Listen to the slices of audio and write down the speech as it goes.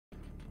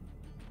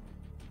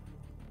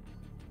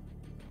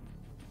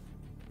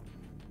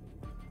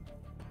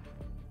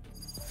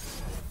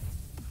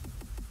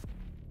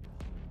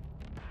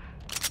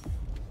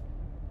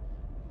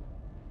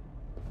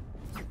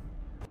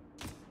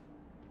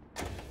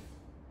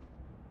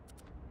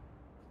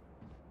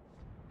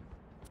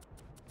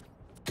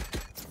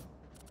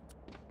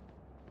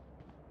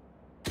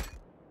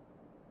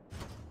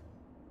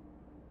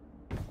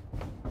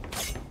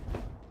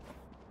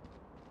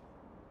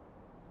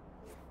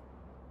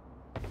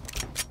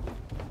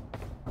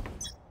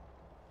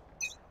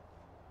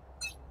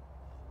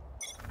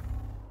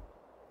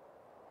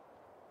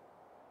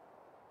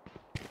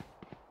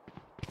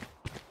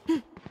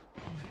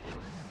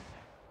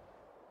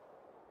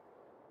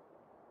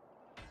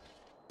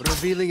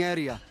Revealing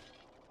area.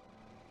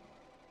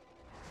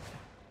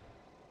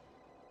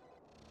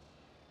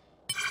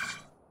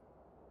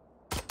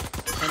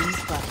 Enemy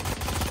spot.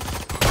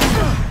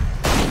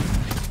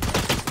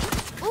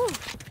 Ooh,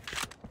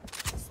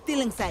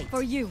 Still in sight.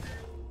 for you.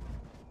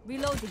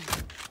 Reloading.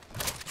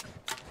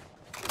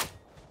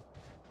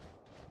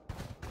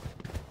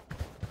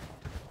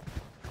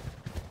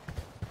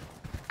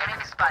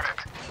 Enemy spotted.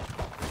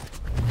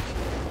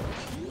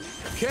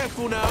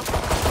 Careful now.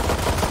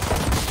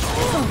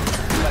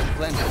 Flag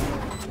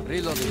planted.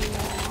 Reloading.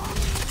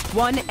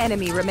 One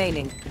enemy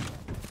remaining.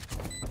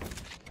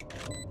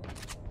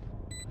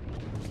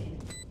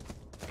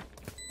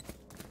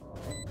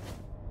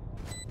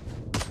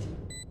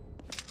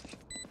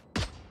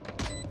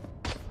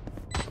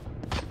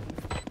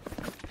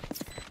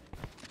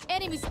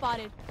 Enemy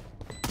spotted.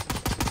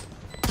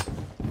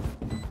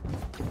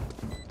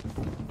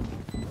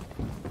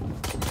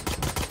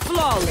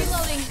 Flawless.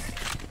 Reloading.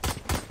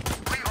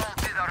 We all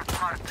did our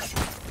part.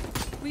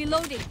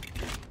 Reloading.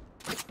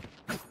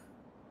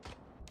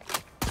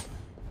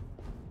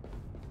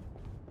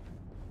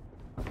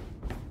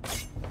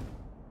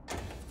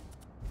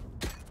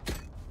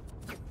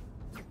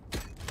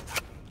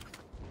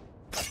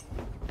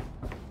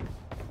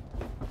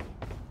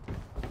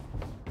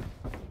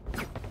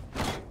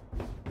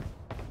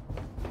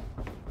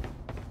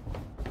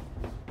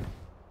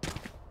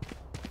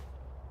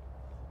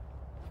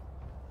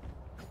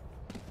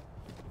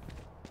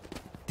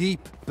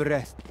 Deep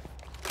breath.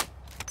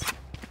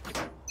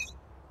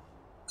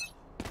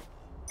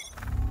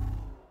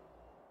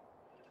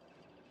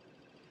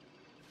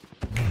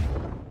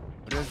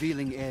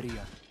 Revealing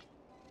area.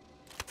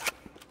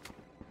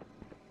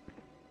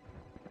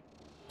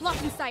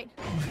 Blocking sight.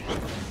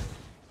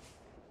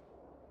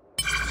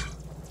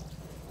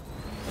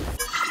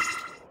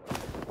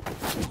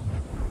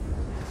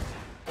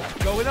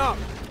 Going up.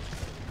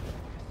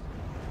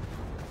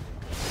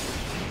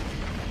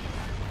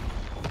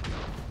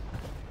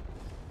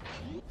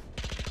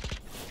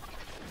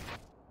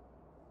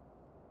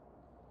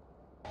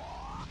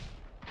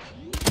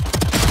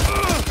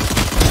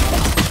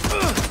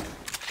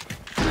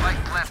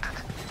 Light planted.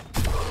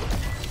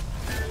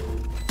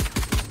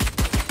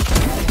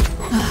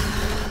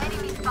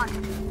 Enemy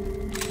spotted.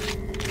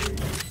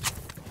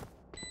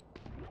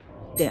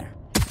 There.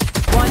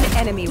 One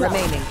enemy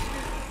remaining.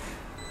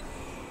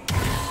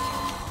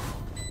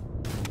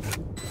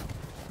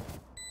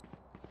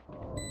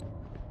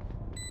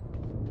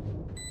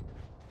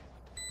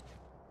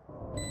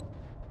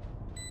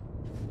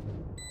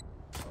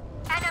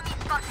 Enemy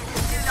spotted.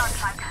 Do not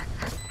fight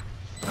us.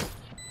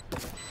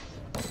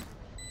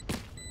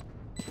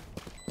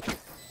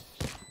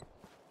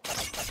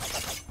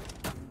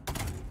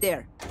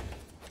 There.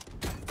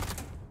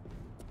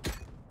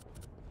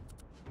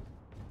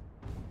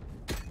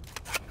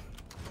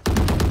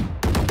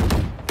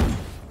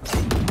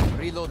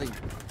 Reloading.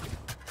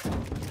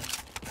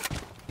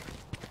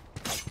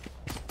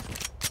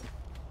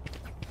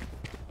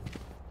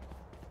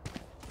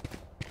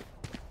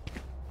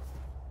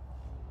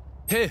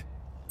 Here.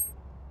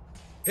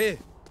 Here.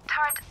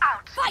 Turret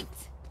out. Fight!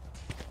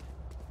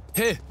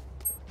 Here.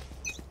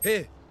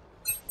 Here.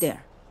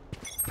 There.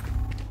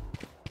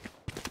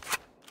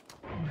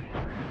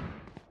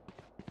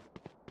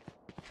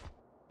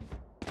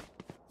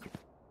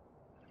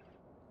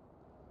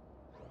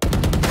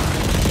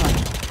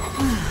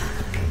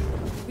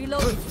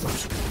 Reloading.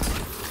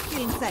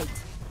 Still in sight.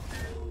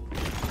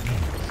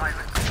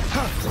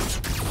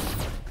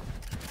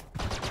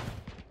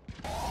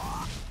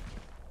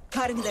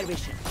 Cutting their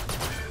vision.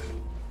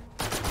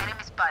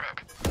 Enemy spotted.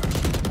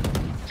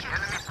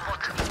 Enemy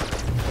spotted.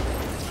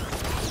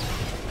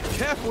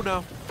 Careful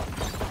now.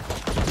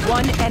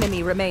 One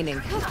enemy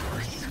remaining.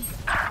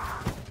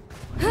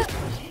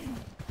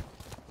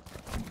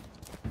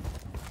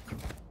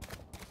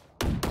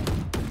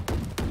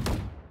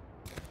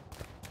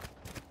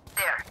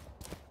 There.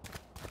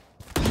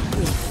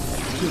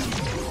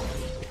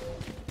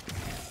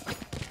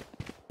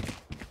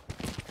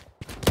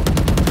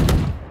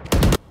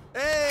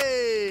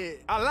 Hey,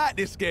 I like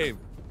this game.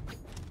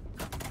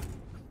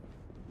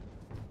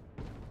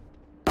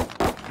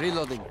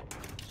 Reloading.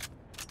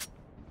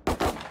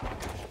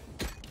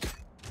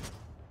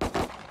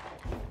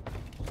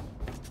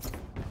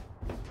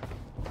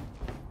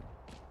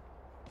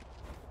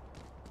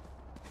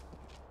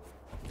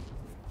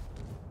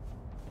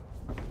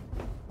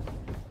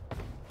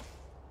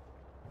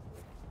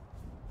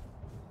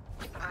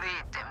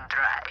 Lead them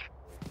dry.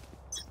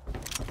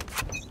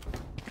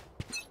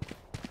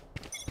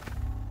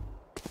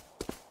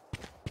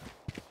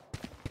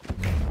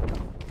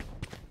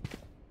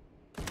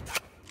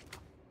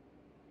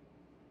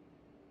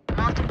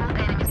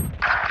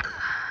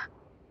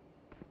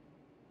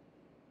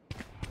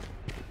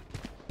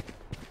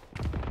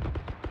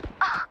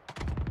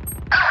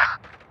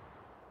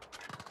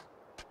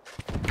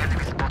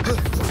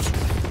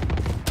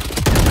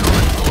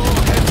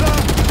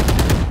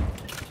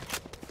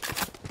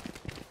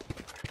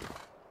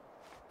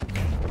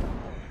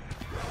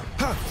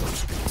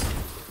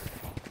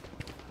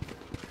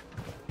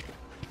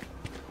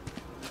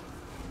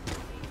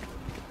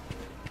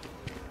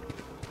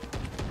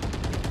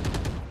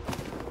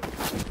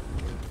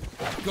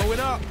 Going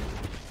up.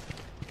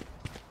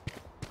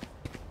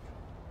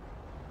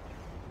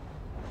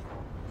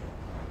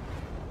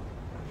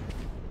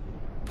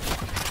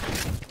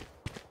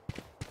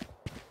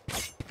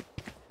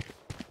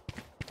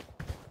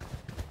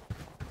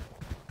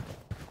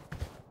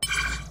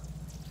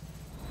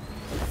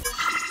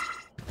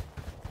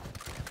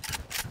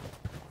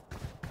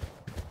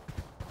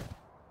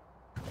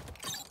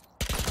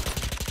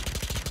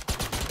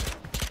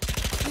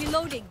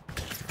 Reloading.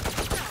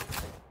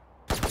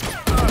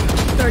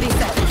 30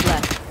 seconds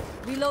left.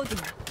 Reloading.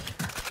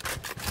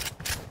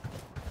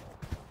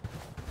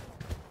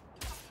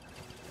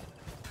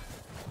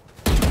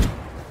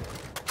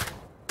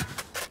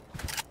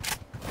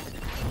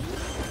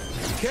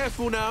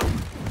 Careful now.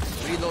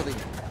 Reloading.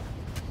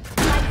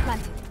 Light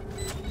planted.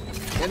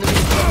 Enemy.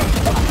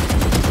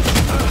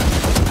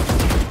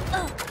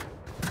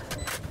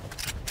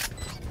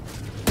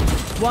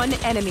 One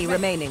enemy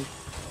remaining.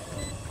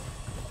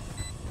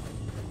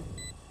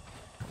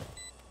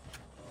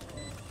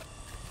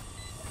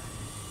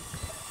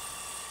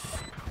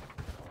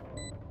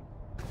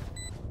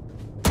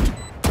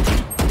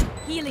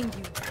 Healing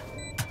you.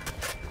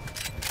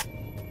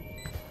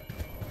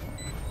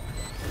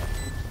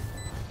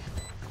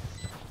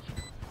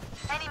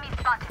 Enemy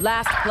spotted.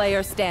 Last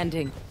player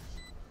standing.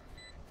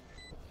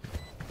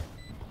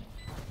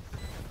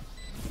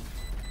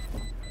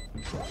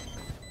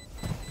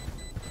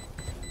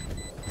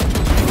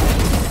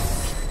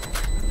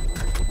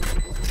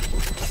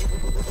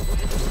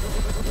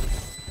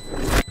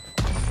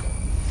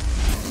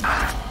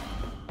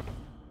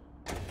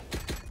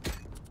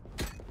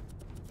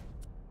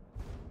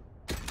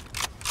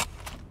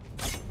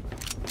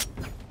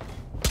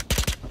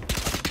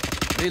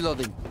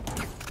 Reloading.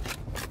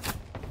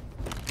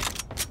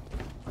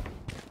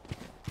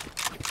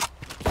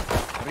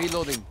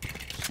 Reloading.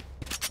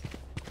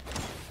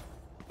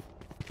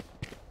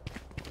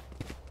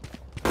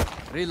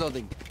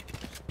 Reloading.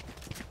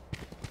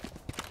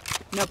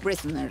 No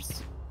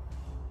prisoners.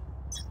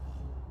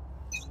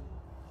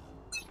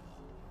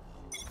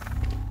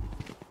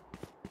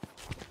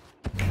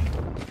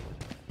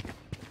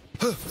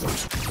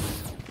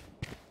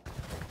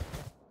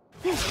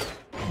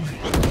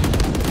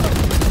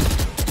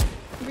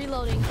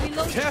 Reloading.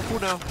 Reloading. Careful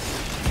now.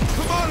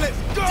 Come on, let's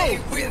go.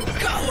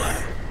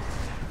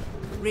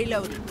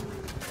 Reloading.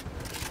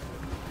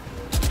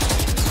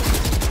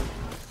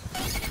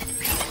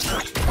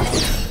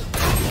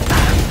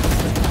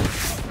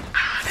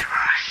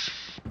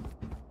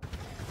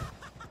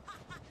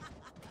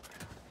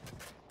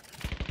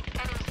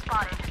 Enemy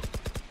spotted.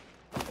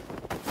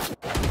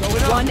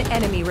 Going up. One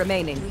enemy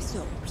remaining.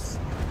 Resource.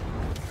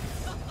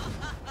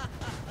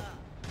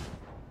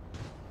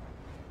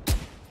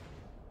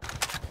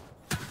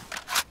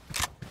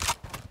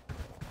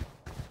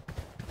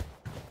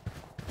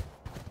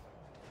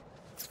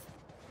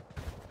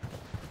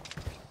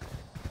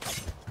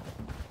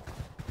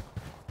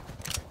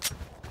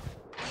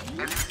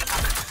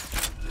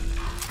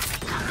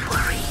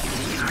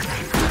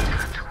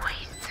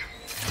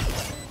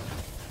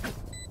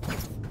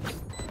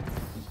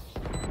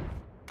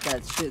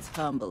 That should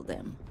humble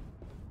them.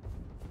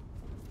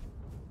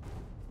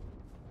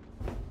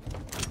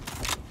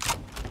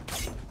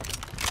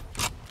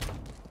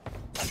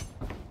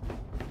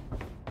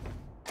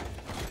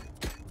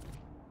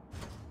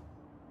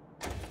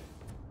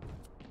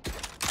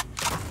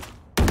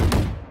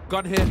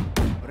 Gun here.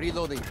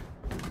 Reloading.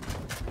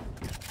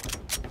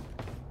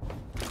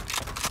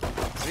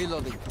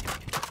 Reloading.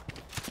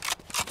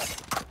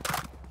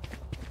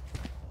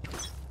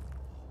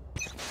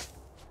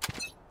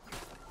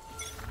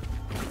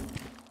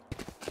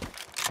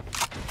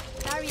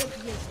 Barrier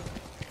created.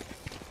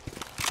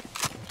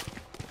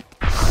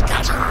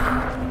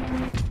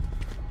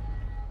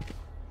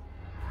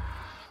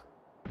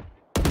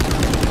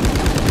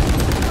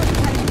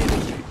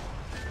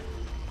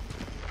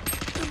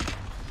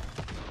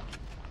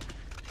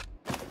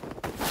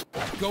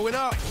 Going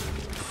up.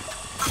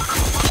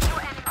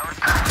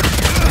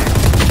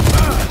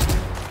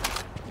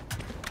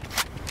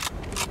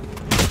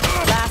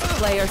 Last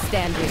player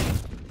standing.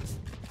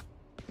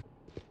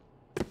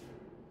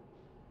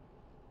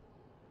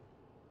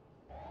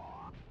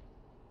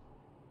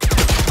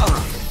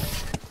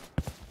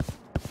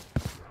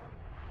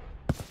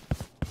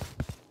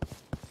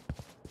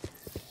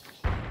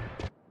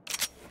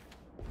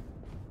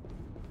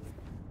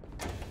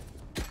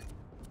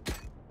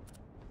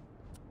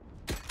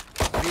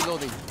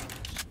 Reloading.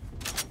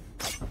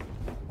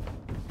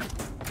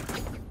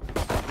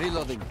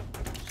 Reloading.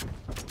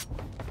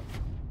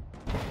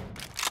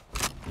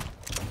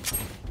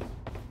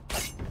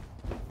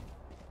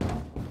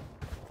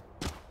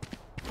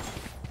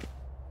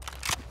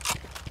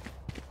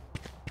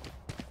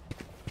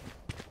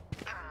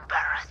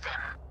 Embarrass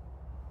them.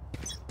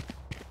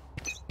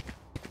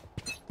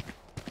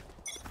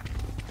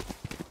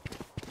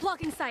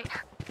 Blocking sight.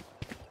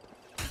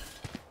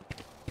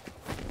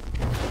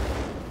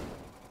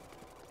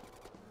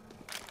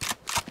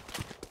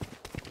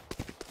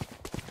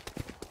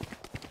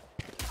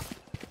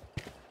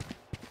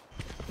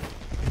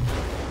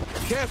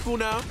 Careful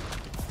now.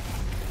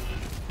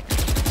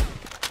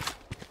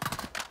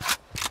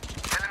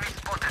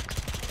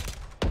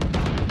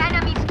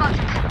 Enemy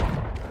spotted.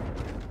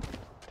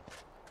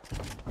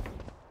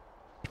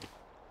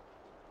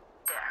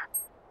 There.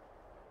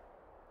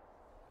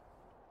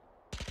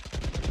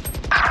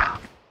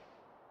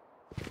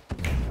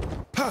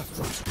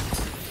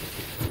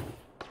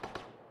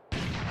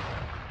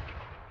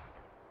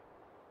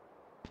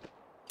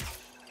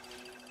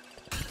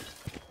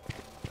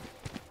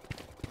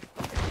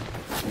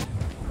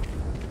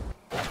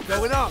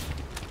 Going up.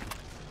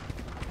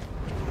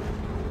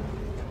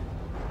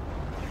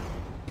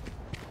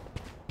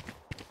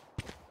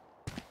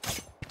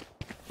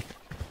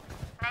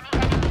 Many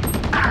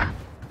enemies.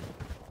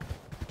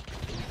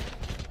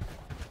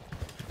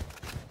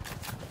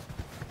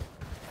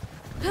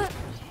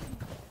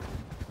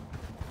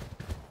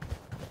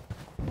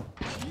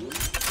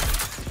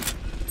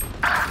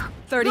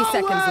 30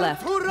 seconds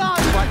left.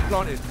 Spike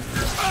planted.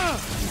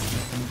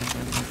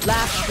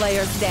 Last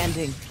player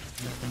standing.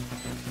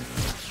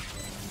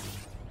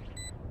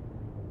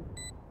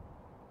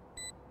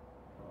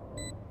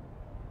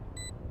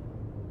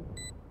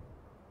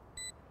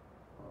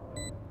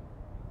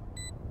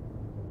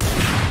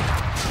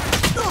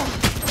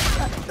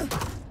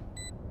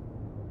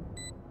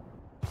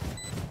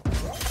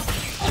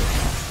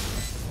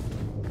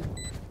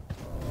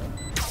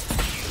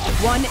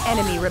 One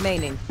enemy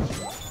remaining.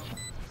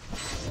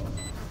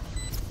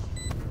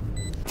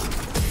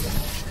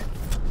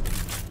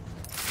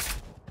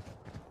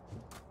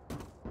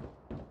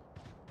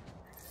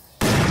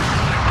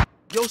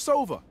 Yo,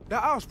 Sova,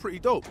 that house pretty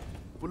dope.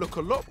 Would look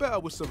a lot better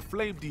with some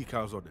flame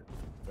decals on it,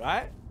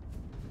 right?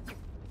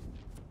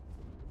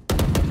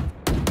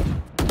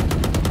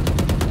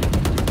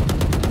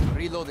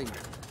 Reloading.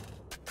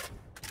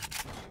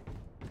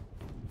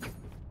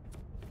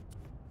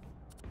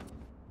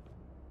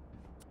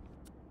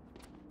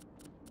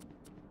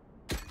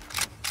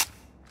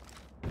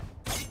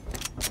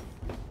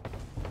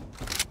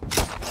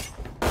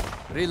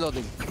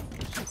 Reloading.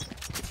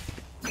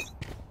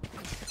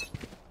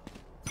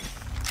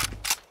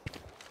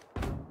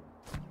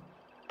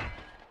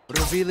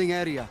 Revealing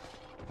area.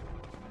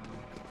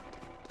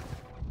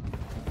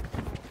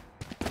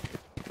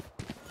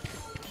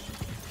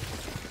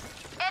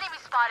 Enemy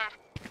spotted.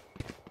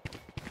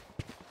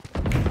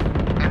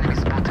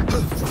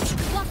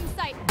 Blocking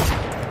sight.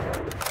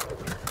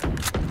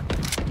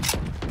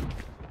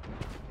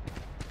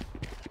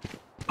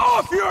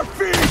 Off your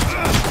feet!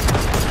 Headshot.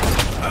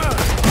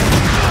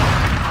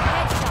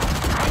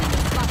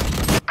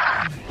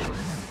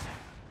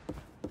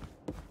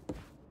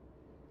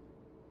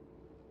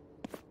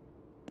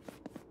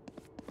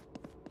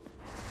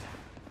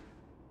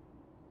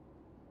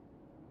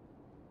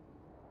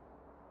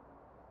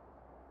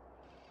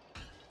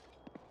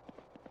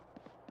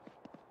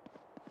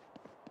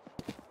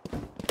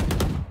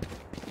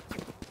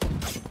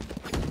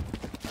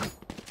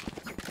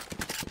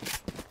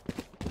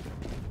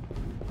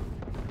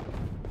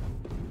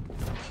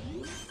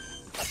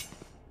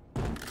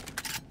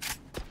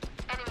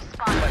 Enemy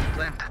spotted.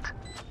 Enemy spotted.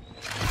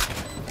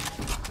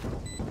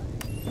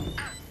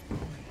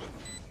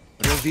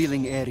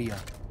 Revealing area.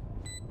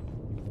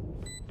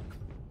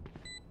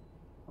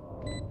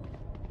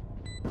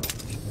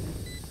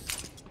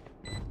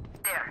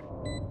 There.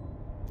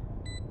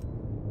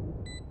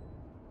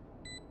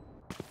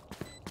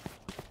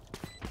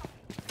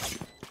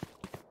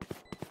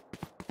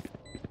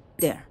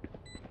 There.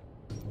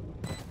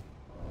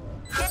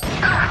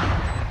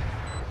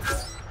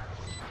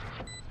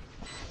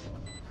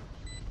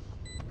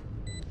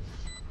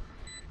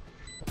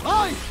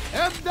 I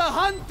am the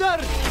hunter!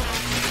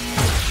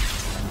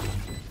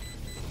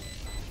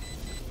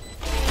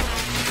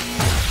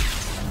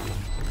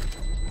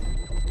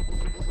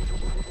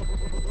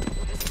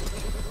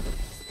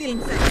 Still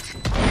inside.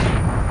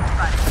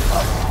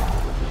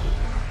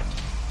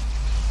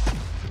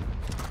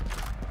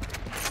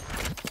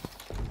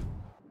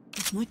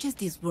 As much as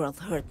this world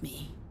hurt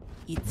me,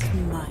 it's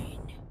mine.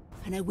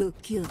 And I will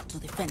kill to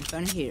defend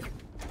from here.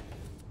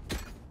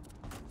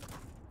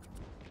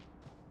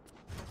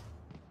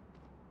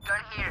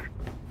 Gun here.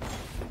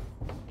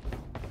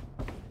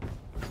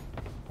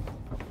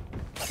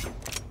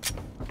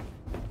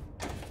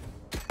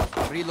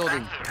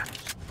 Reloading. Here.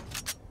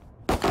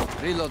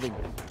 Reloading.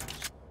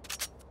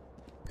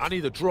 I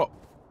need a drop.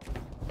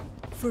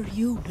 For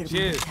you,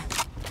 Cheers. Hermanita.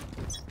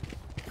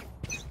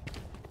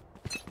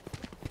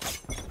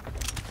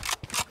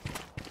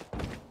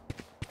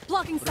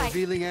 Blocking sight.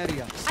 Revealing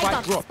area. I Spike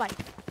got the drop. spike.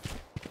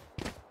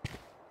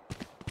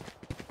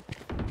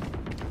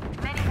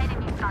 Many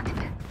enemies spotted.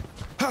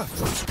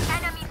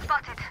 Enemy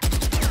spotted.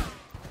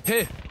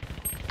 Here.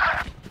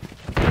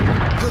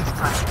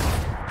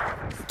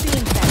 Still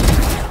inside.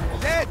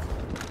 Dead.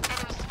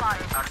 Enemy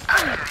spotted.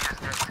 Enemy spotted.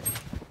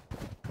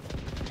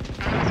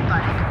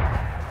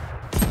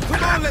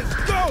 Come on, let's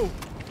go.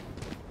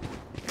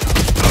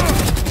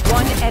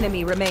 One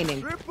enemy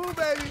remaining. Triple,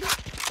 baby.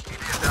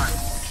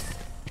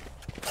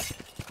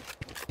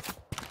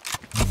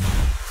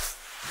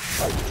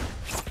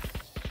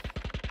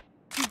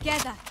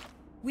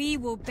 We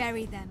will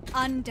bury them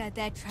under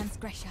their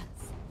transgressions.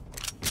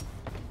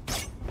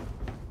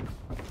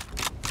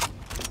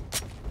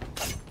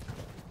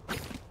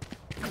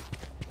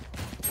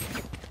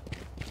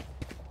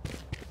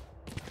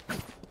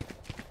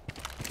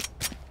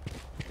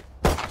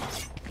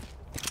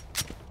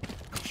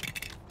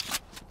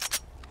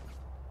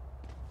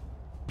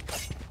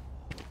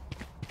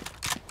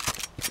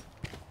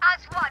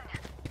 As one.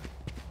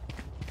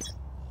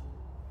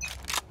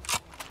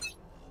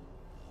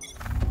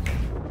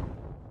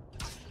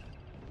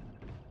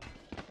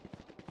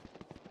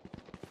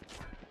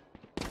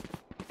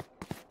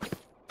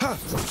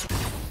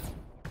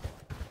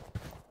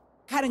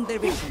 Cutting their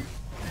vision.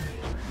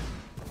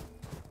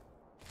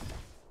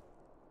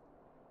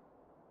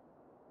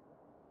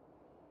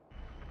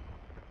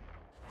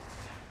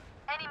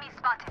 Enemy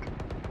spotted.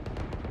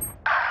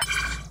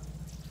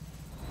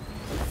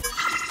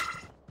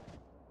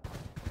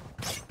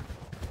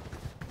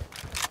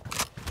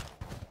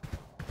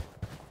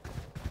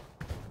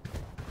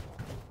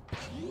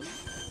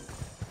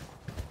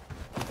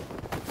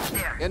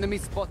 There. Enemy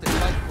spotted.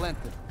 Light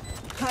planted.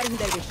 Cutting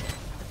their vision.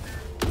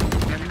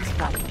 Enemy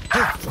spotted.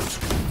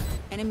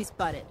 Enemy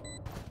spotted.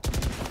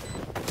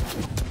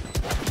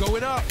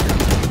 Going up.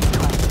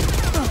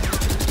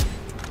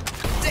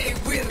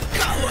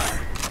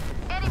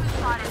 Enemy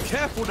spotted.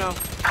 Careful now.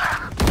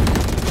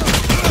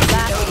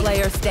 Last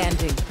player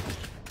standing.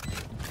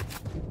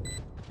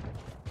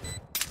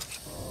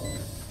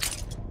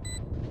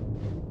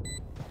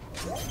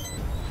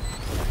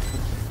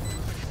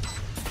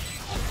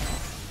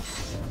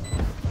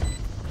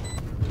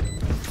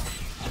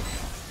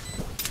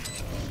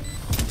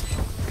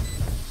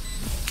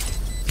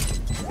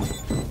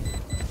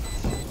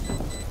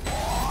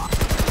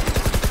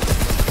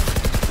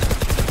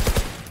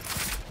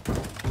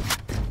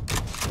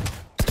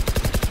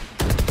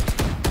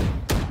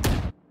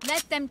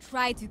 Let them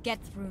try to get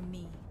through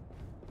me.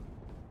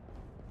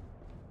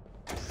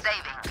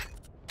 Saving.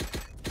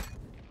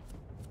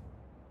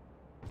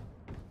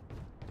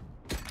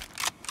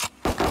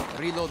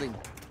 Reloading.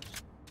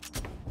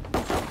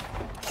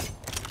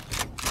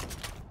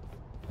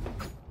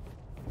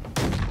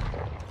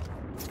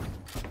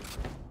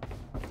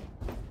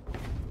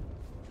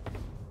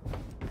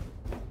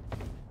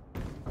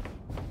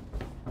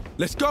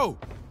 Let's go.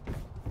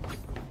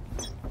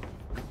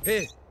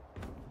 Here.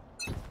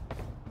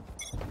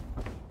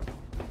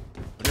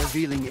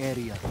 Revealing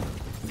area.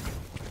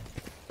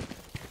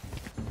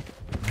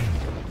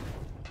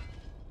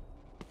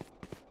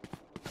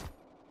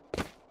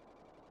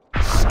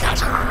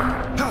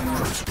 Down.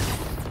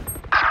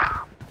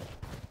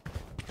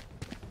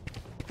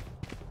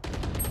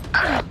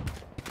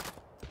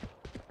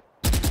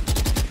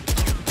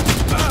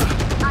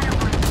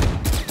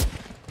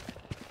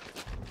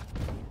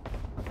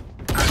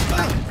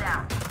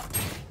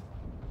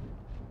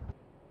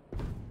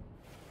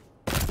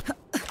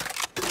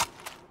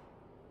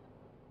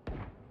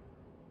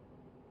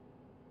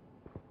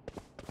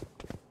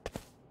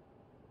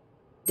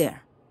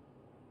 There.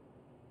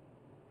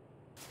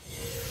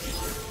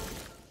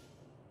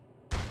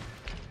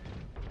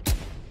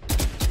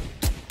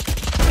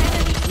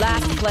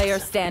 Last player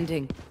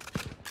standing.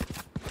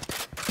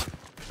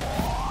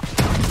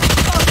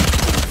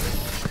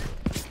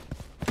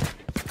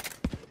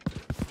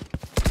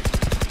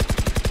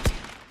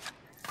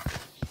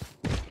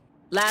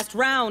 Last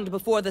round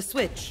before the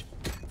switch.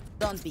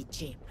 Don't be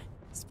cheap.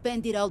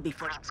 Spend it all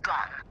before it's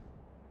gone.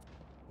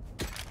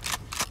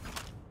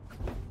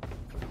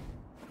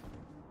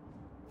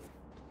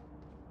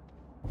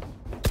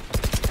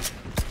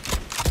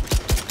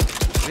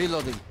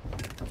 Reloading.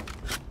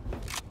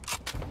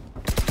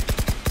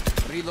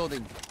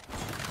 Reloading.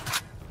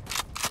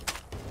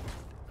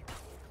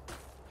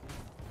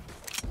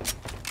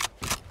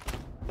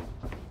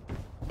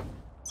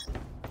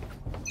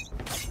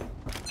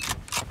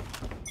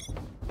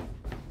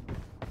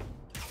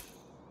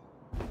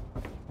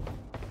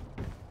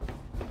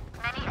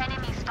 Many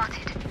enemies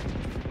spotted.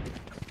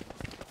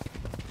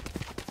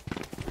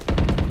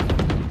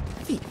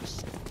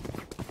 Finished.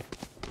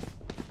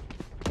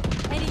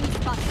 Enemy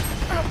spotted.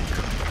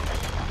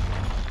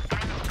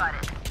 Enemy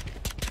spotted.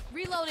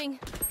 Reloading.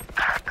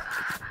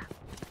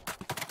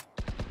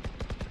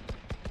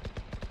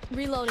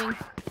 Reloading.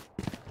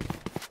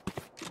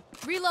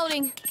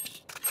 Reloading.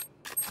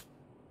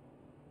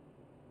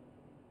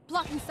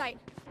 Blocking sight.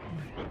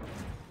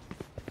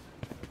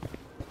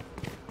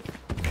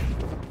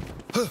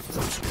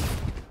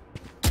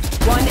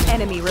 One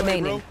enemy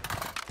remaining. Enemy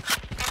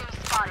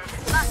spotted.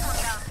 Last one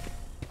down.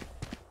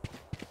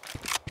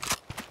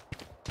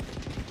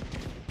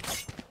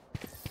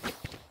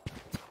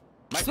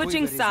 My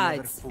Switching quiver is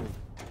never sides. full.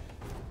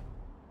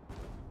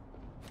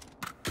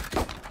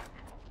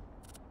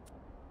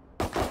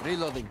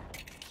 Reloading.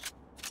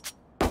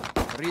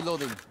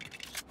 Reloading.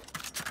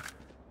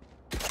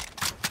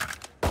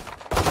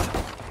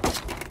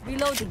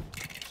 Reloading.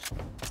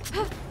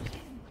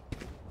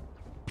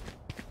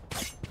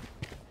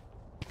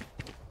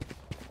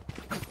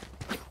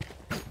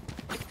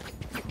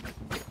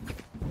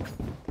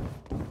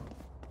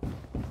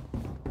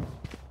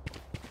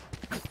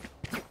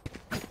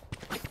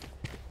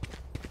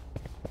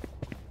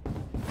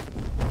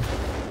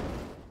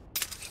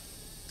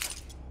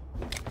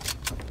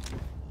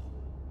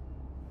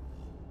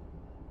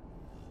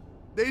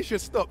 They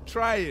should stop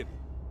trying.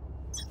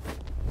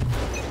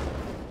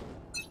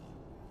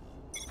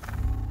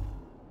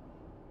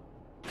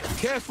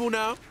 Careful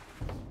now.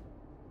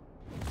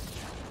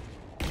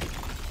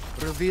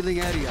 Revealing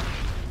area.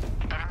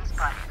 Enemy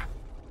spotted.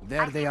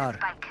 There they are.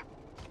 Spike.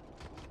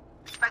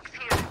 Spike's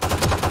here.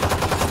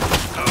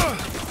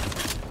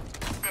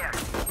 There.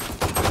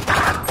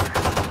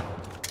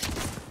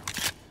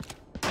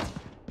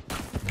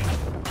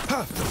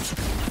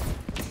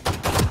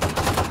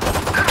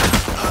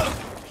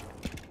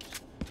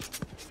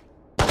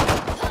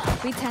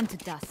 We turn to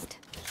dust.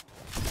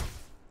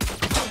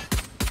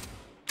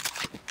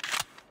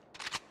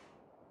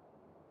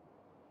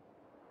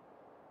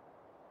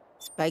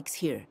 Spike's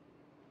here.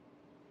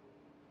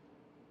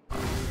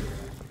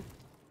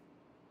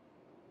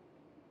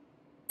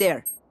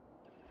 There.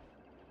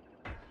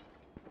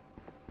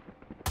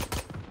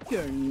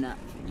 You're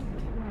nothing.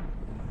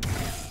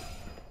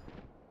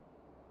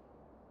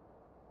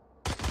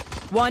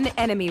 One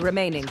enemy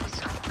remaining.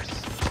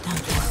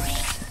 Don't worry.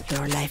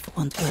 Your life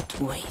won't go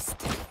to waste.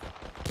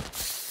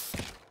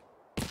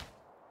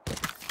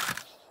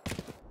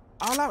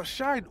 I'll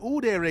outshine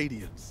all their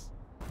radiance.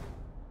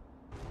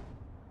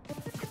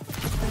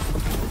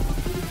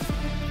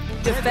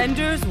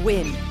 Defenders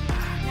win.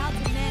 Now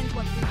demand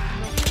what we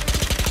want.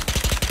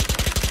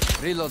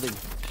 Reloading.